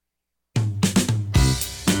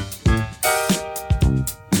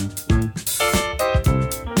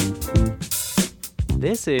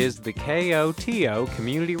This is the KOTO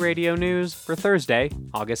Community Radio News for Thursday,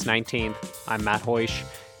 August 19th. I'm Matt Hoish.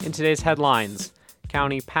 In today's headlines,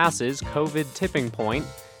 County passes COVID tipping point,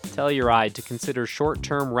 Telluride to consider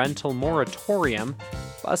short-term rental moratorium,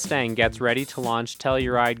 Mustang gets ready to launch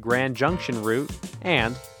Telluride Grand Junction route,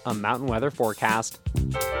 and a mountain weather forecast.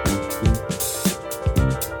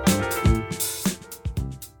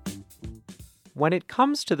 When it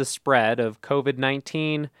comes to the spread of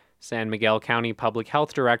COVID-19, San Miguel County Public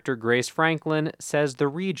Health Director Grace Franklin says the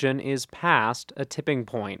region is past a tipping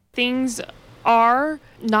point. Things are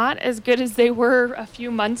not as good as they were a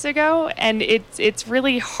few months ago, and it's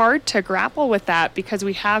really hard to grapple with that because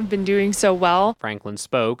we have been doing so well. Franklin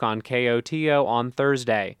spoke on KOTO on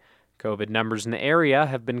Thursday. COVID numbers in the area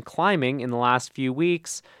have been climbing in the last few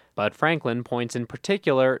weeks, but Franklin points in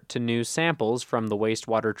particular to new samples from the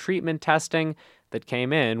wastewater treatment testing that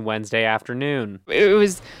came in Wednesday afternoon. It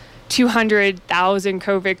was 200,000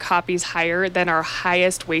 COVID copies higher than our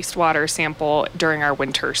highest wastewater sample during our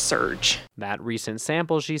winter surge. That recent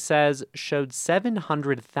sample, she says, showed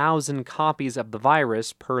 700,000 copies of the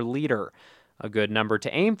virus per liter. A good number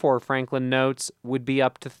to aim for, Franklin notes, would be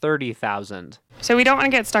up to 30,000. So we don't want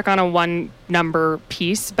to get stuck on a one number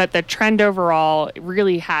piece, but the trend overall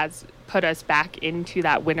really has put us back into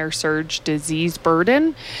that winter surge disease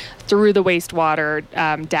burden through the wastewater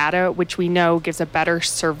data, which we know gives a better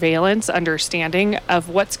surveillance understanding of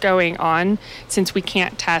what's going on, since we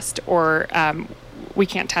can't test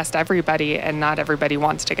everybody, and not everybody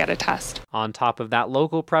wants to get a test. On top of that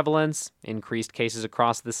local prevalence, increased cases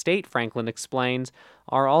across the state, Franklin explains,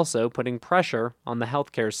 are also putting pressure on the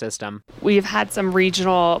healthcare system. We've had some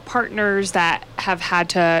regional partners that have had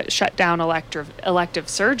to shut down elective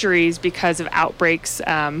surgeries because of outbreaks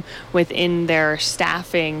within their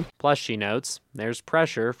staffing. Plus, she notes, there's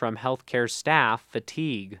pressure from healthcare staff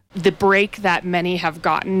fatigue. The break that many have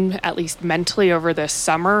gotten, at least mentally over the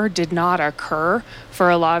summer, did not occur for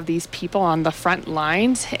a lot of these people on the front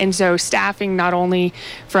lines. And so staffing, not only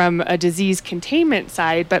from a disease containment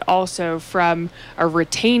side, but also from a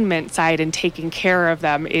retainment side and taking care of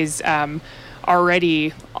them, is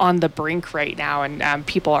already on the brink right now, and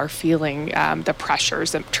people are feeling the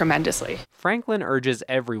pressures tremendously. Franklin urges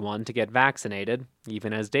everyone to get vaccinated,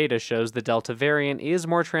 even as data shows the Delta variant is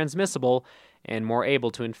more transmissible and more able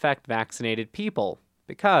to infect vaccinated people,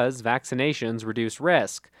 because vaccinations reduce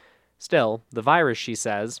risk. Still, the virus, she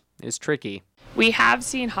says, is tricky. We have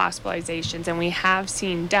seen hospitalizations and we have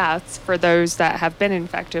seen deaths for those that have been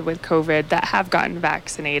infected with COVID that have gotten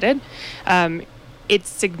vaccinated. It's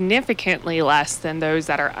significantly less than those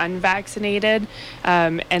that are unvaccinated,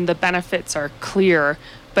 and the benefits are clear,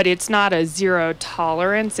 but it's not a zero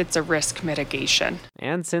tolerance, it's a risk mitigation.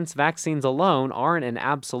 And since vaccines alone aren't an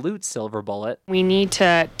absolute silver bullet, we need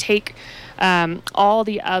to take all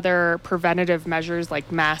the other preventative measures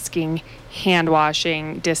like masking, hand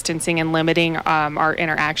washing, distancing, and limiting our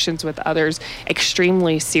interactions with others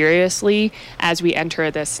extremely seriously as we enter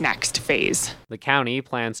this next phase. The county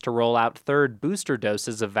plans to roll out third booster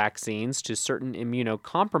doses of vaccines to certain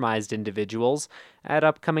immunocompromised individuals at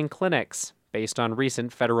upcoming clinics, based on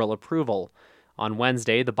recent federal approval. On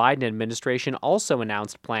Wednesday, the Biden administration also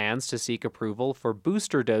announced plans to seek approval for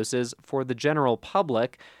booster doses for the general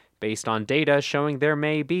public, based on data showing there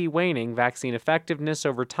may be waning vaccine effectiveness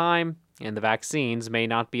over time, and the vaccines may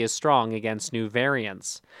not be as strong against new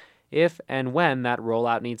variants. If and when that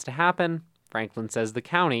rollout needs to happen, Franklin says the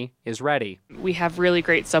county is ready. We have really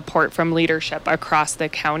great support from leadership across the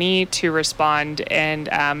county to respond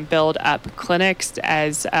and build up clinics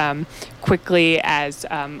as quickly as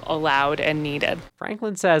allowed and needed.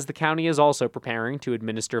 Franklin says the county is also preparing to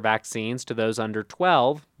administer vaccines to those under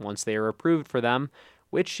 12 once they are approved for them,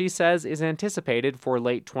 which she says is anticipated for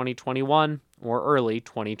late 2021 or early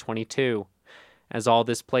 2022. As all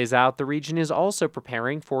this plays out, the region is also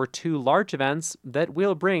preparing for two large events that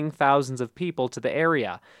will bring thousands of people to the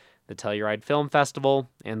area, the Telluride Film Festival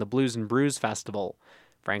and the Blues and Brews Festival.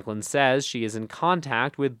 Franklin says she is in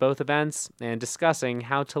contact with both events and discussing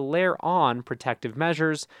how to layer on protective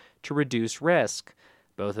measures to reduce risk.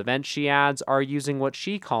 Both events, she adds, are using what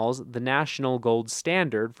she calls the national gold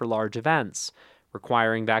standard for large events,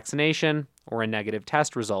 requiring vaccination or a negative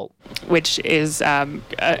test result. Which is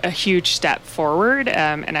a huge step forward,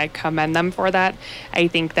 and I commend them for that. I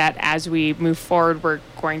think that as we move forward, we're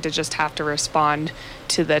going to just have to respond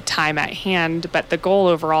to the time at hand, but the goal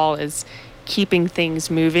overall is keeping things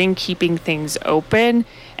moving, keeping things open,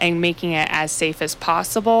 and making it as safe as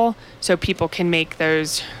possible so people can make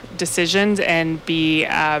those decisions and be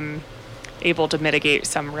able to mitigate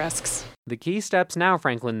some risks. The key steps now,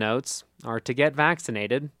 Franklin notes, are to get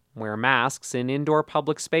vaccinated, wear masks in indoor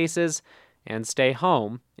public spaces, and stay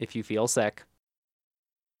home if you feel sick.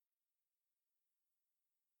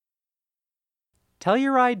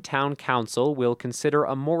 Telluride Town Council will consider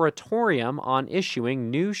a moratorium on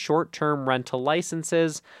issuing new short-term rental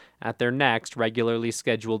licenses at their next regularly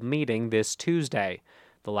scheduled meeting this Tuesday.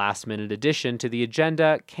 The last-minute addition to the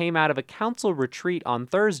agenda came out of a council retreat on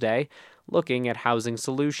Thursday looking at housing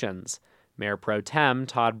solutions. Mayor Pro Tem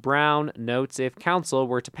Todd Brown notes if council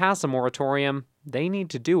were to pass a moratorium, they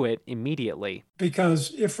need to do it immediately.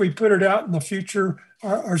 Because if we put it out in the future,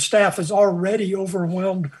 our staff is already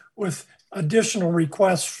overwhelmed with additional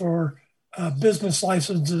requests for business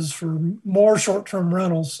licenses for more short-term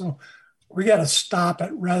rentals. So we got to stop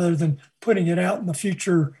it rather than putting it out in the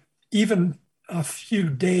future, even a few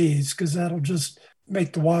days, because that'll just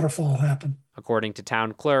make the waterfall happen. According to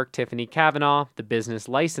Town Clerk Tiffany Kavanaugh, the Business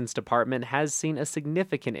License Department has seen a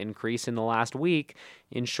significant increase in the last week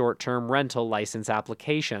in short-term rental license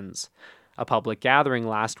applications. A public gathering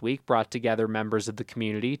last week brought together members of the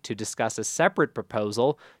community to discuss a separate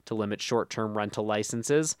proposal to limit short-term rental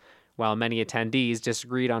licenses. While many attendees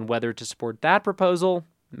disagreed on whether to support that proposal,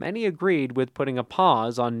 many agreed with putting a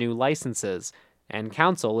pause on new licenses. And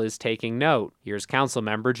council is taking note. Here's council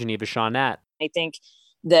member Geneva Shawnette. I think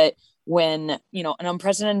that when, an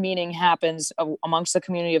unprecedented meeting happens amongst the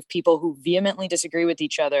community of people who vehemently disagree with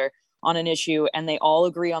each other on an issue, and they all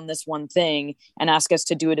agree on this one thing and ask us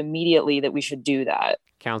to do it immediately, that we should do that.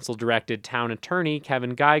 Council directed town attorney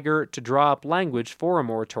Kevin Geiger to draw up language for a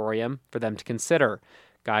moratorium for them to consider.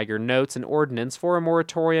 Geiger notes an ordinance for a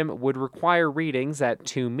moratorium would require readings at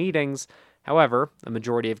 2 meetings. However, a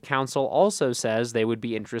majority of council also says they would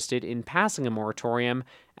be interested in passing a moratorium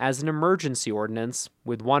as an emergency ordinance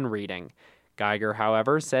with 1 reading. Geiger,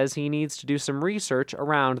 however, says he needs to do some research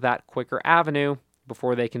around that quicker avenue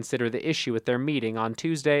before they consider the issue at their meeting on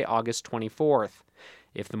Tuesday, August 24th.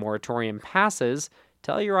 If the moratorium passes,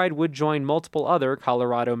 Telluride would join multiple other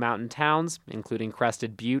Colorado mountain towns, including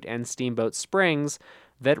Crested Butte and Steamboat Springs,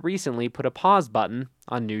 that recently put a pause button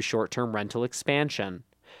on new short-term rental expansion.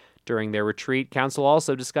 During their retreat, council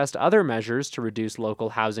also discussed other measures to reduce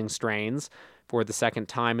local housing strains. For the second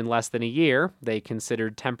time in less than a year, they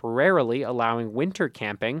considered temporarily allowing winter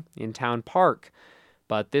camping in Town Park.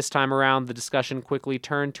 But this time around, the discussion quickly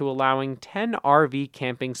turned to allowing 10 RV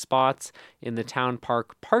camping spots in the Town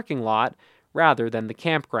Park parking lot rather than the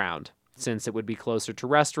campground, since it would be closer to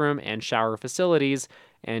restroom and shower facilities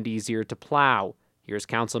and easier to plow. Here's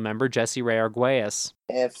Councilmember Jessie Ray Arguelles.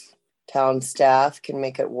 If town staff can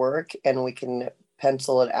make it work and we can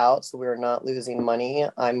pencil it out so we're not losing money,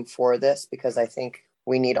 I'm for this, because I think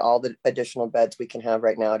we need all the additional beds we can have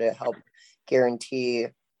right now to help guarantee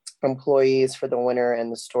employees for the winter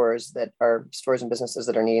and the stores and businesses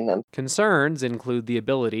that are needing them. Concerns include the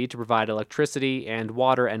ability to provide electricity and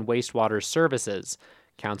water and wastewater services.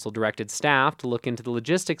 Council directed staff to look into the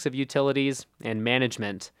logistics of utilities and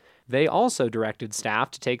management. They also directed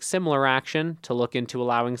staff to take similar action to look into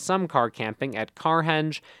allowing some car camping at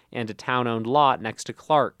Carhenge and a town-owned lot next to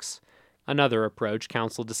Clark's. Another approach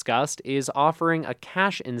council discussed is offering a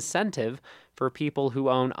cash incentive for people who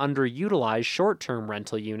own underutilized short-term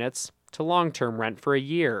rental units to long-term rent for a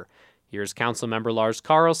year. Here's Councilmember Lars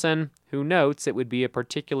Carlson, who notes it would be a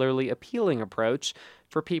particularly appealing approach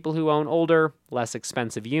for people who own older, less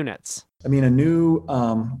expensive units. I mean, a new,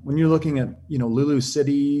 when you're looking at, Lulu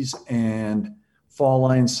Cities and Fall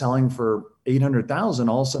Line selling for $800,000,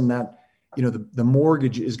 all of a sudden that, the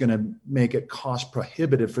mortgage is going to make it cost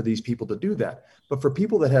prohibitive for these people to do that. But for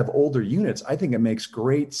people that have older units, I think it makes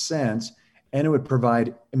great sense, and it would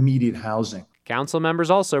provide immediate housing. Council members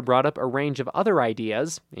also brought up a range of other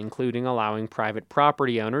ideas, including allowing private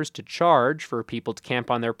property owners to charge for people to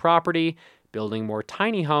camp on their property, building more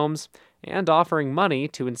tiny homes, and offering money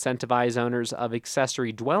to incentivize owners of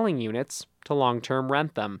accessory dwelling units to long-term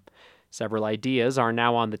rent them. Several ideas are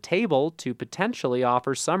now on the table to potentially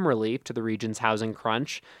offer some relief to the region's housing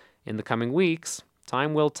crunch. In the coming weeks,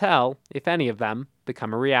 time will tell if any of them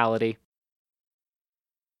become a reality.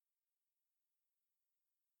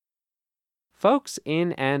 Folks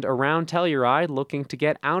in and around Telluride looking to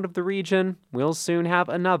get out of the region will soon have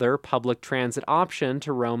another public transit option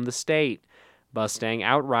to roam the state. Bustang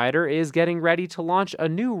Outrider is getting ready to launch a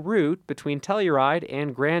new route between Telluride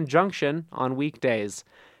and Grand Junction on weekdays.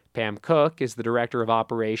 Pam Cook is the Director of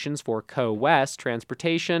Operations for Co-West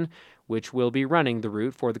Transportation, which will be running the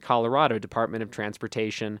route for the Colorado Department of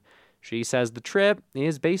Transportation. She says the trip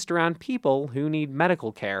is based around people who need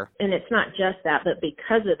medical care. And it's not just that, but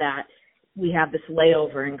because of that, we have this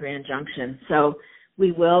layover in Grand Junction. So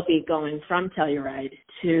we will be going from Telluride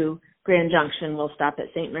to Grand Junction will stop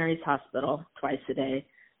at St. Mary's Hospital twice a day,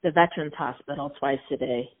 the Veterans Hospital twice a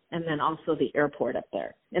day, and then also the airport up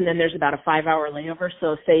there. And then there's about a 5-hour layover.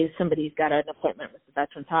 So say somebody's got an appointment with the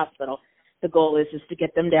Veterans Hospital, the goal is to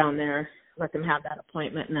get them down there, let them have that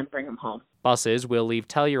appointment, and then bring them home. Buses will leave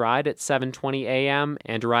Telluride at 7:20 a.m.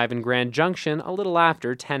 and arrive in Grand Junction a little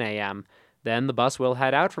after 10 a.m. Then the bus will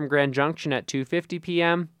head out from Grand Junction at 2:50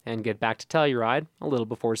 p.m. and get back to Telluride a little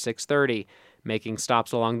before 6:30, making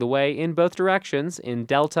stops along the way in both directions in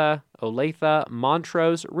Delta, Olathe,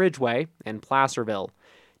 Montrose, Ridgeway, and Placerville.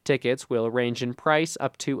 Tickets will range in price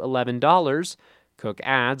up to $11. Cook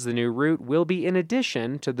adds the new route will be in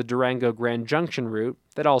addition to the Durango Grand Junction route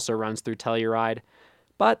that also runs through Telluride.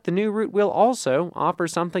 But the new route will also offer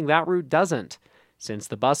something that route doesn't. Since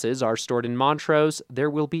the buses are stored in Montrose,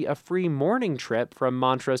 there will be a free morning trip from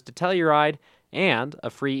Montrose to Telluride and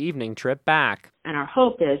a free evening trip back. And our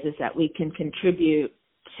hope is that we can contribute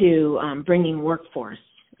to bringing workforce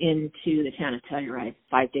into the town of Telluride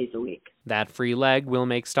 5 days a week. That free leg will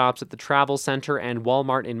make stops at the Travel Center and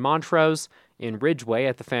Walmart in Montrose, in Ridgeway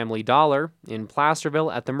at the Family Dollar, in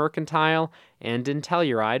Placerville at the Mercantile, and in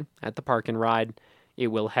Telluride at the Park and Ride. It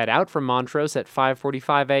will head out from Montrose at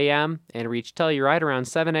 5:45 a.m. and reach Telluride around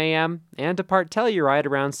 7 a.m. and depart Telluride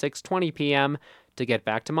around 6:20 p.m. to get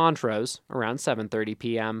back to Montrose around 7:30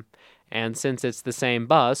 p.m. And since it's the same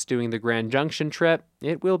bus doing the Grand Junction trip,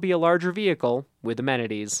 it will be a larger vehicle with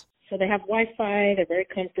amenities. So they have Wi-Fi, they're very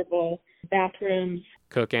comfortable, bathrooms.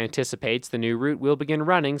 Cook anticipates the new route will begin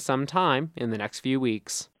running sometime in the next few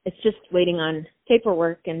weeks. It's just waiting on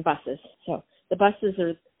paperwork and buses. So the buses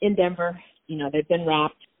are in Denver. They've been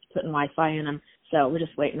wrapped, putting Wi-Fi in them. So we're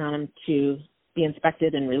just waiting on them to be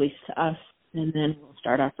inspected and released to us, and then we'll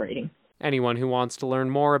start operating. Anyone who wants to learn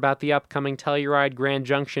more about the upcoming Telluride Grand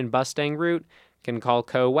Junction Bustang route can call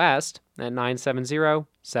Co West at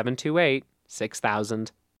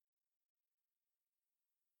 970-728-6000.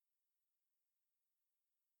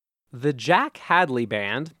 The Jack Hadley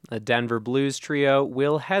Band, a Denver blues trio,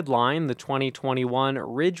 will headline the 2021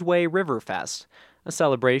 Ridgeway Riverfest, a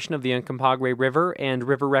celebration of the Uncompahgre River and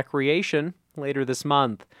river recreation, later this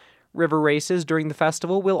month. River races during the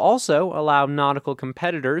festival will also allow nautical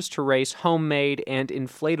competitors to race homemade and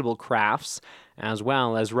inflatable crafts, as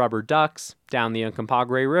well as rubber ducks, down the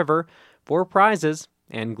Uncompahgre River for prizes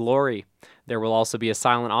and glory. There will also be a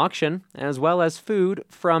silent auction, as well as food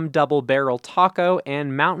from Double Barrel Taco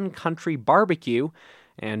and Mountain Country Barbecue,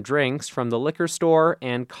 and drinks from the liquor store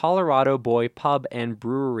and Colorado Boy Pub and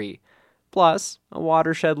Brewery. Plus, a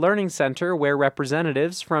watershed learning center where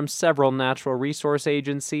representatives from several natural resource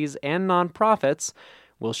agencies and nonprofits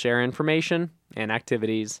will share information and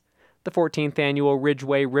activities. The 14th annual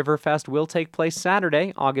Ridgeway Riverfest will take place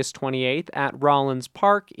Saturday, August 28th at Rollins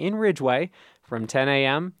Park in Ridgeway from 10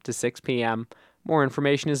 a.m. to 6 p.m. More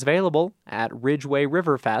information is available at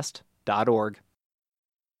ridgewayriverfest.org.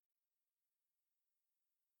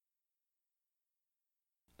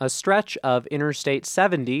 A stretch of Interstate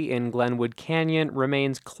 70 in Glenwood Canyon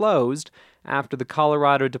remains closed after the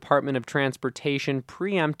Colorado Department of Transportation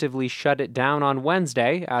preemptively shut it down on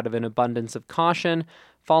Wednesday out of an abundance of caution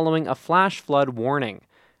following a flash flood warning.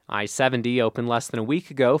 I-70 opened less than a week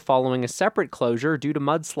ago following a separate closure due to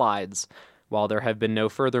mudslides. While there have been no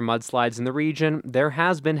further mudslides in the region, there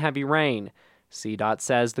has been heavy rain. CDOT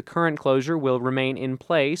says the current closure will remain in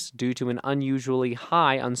place due to an unusually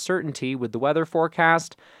high uncertainty with the weather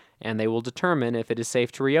forecast, and they will determine if it is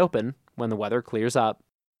safe to reopen when the weather clears up.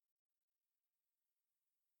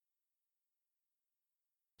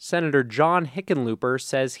 Senator John Hickenlooper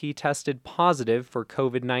says he tested positive for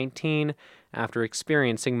COVID-19 after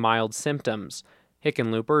experiencing mild symptoms.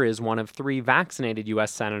 Hickenlooper is one of 3 vaccinated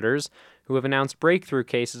U.S. senators who have announced breakthrough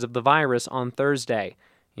cases of the virus on Thursday.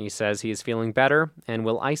 He says he is feeling better and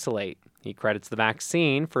will isolate. He credits the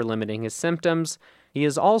vaccine for limiting his symptoms. He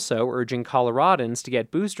is also urging Coloradans to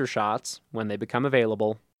get booster shots when they become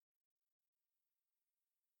available.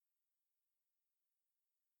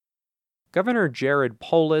 Governor Jared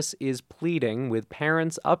Polis is pleading with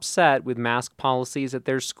parents upset with mask policies at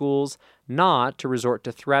their schools not to resort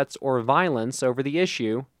to threats or violence over the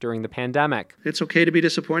issue during the pandemic. It's okay to be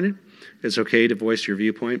disappointed. It's okay to voice your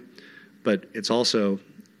viewpoint, but it's also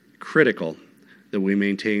critical that we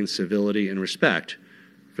maintain civility and respect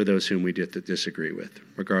for those whom we disagree with,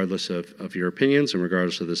 regardless of your opinions and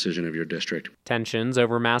regardless of the decision of your district. Tensions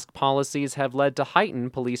over mask policies have led to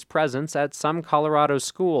heightened police presence at some Colorado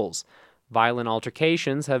schools. Violent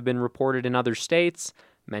altercations have been reported in other states.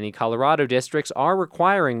 Many Colorado districts are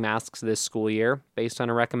requiring masks this school year based on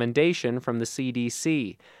a recommendation from the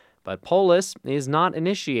CDC. But Polis is not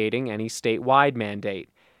initiating any statewide mandate.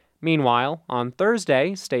 Meanwhile, on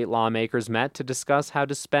Thursday, state lawmakers met to discuss how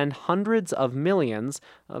to spend hundreds of millions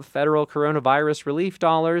of federal coronavirus relief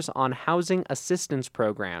dollars on housing assistance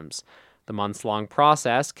programs. The months-long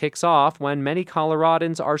process kicks off when many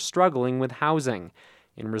Coloradans are struggling with housing.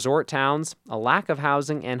 In resort towns, a lack of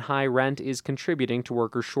housing and high rent is contributing to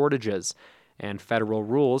worker shortages, and federal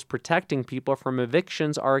rules protecting people from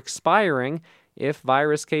evictions are expiring if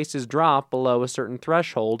virus cases drop below a certain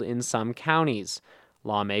threshold in some counties.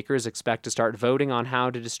 Lawmakers expect to start voting on how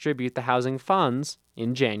to distribute the housing funds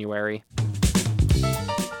in January.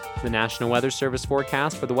 The National Weather Service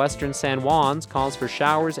forecast for the western San Juans calls for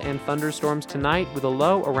showers and thunderstorms tonight with a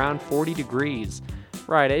low around 40 degrees.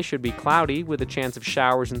 Friday should be cloudy with a chance of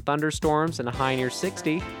showers and thunderstorms and a high near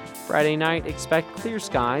 60. Friday night, expect clear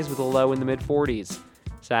skies with a low in the mid-40s.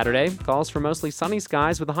 Saturday calls for mostly sunny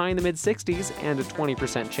skies with a high in the mid-60s and a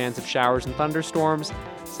 20% chance of showers and thunderstorms.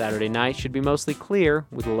 Saturday night should be mostly clear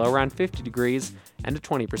with a low around 50 degrees and a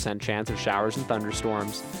 20% chance of showers and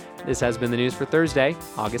thunderstorms. This has been the news for Thursday,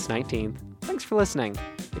 August 19th. Thanks for listening.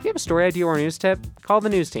 If you have a story idea or news tip, call the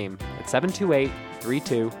news team at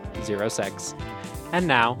 728-3206. And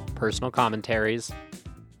now, personal commentaries.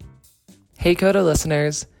 Hey Coda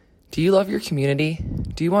listeners, do you love your community?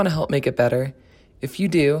 Do you want to help make it better? If you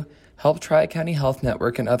do, help Tri-County Health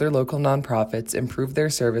Network and other local nonprofits improve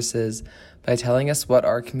their services by telling us what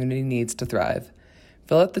our community needs to thrive.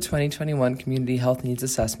 Fill out the 2021 Community Health Needs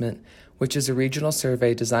Assessment, which is a regional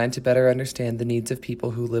survey designed to better understand the needs of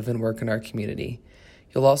people who live and work in our community.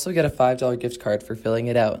 You'll also get a $5 gift card for filling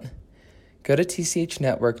it out. Go to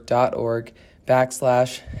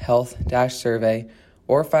tchnetwork.org/health-survey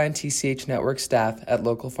or find TCH Network staff at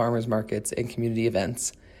local farmers markets and community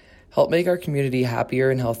events. Help make our community happier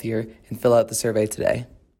and healthier and fill out the survey today.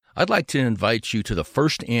 I'd like to invite you to the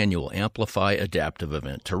first annual Amplify Adaptive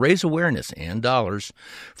event to raise awareness and dollars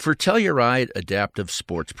for Telluride Adaptive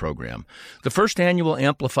Sports Program. The first annual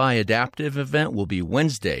Amplify Adaptive event will be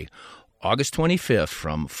Wednesday, August 25th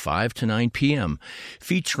from 5 to 9 p.m.,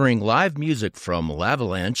 featuring live music from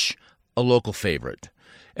L'Avalanche, a local favorite.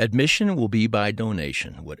 Admission will be by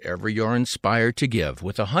donation, whatever you're inspired to give,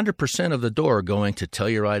 with 100% of the door going to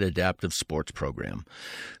Telluride Adaptive Sports Program.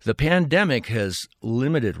 The pandemic has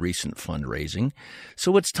limited recent fundraising,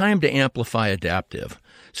 so it's time to amplify Adaptive.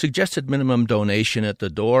 Suggested minimum donation at the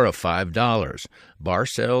door of $5. Bar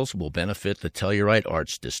sales will benefit the Telluride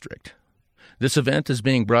Arts District. This event is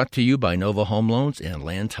being brought to you by Nova Home Loans and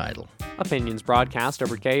Land Title. Opinions broadcast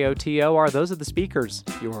over KOTO are those of the speakers.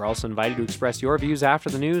 You are also invited to express your views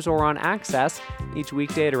after the news or on Access each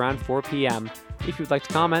weekday at around 4 p.m. If you'd like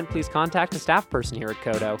to comment, please contact a staff person here at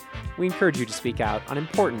KOTO. We encourage you to speak out on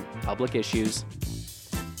important public issues.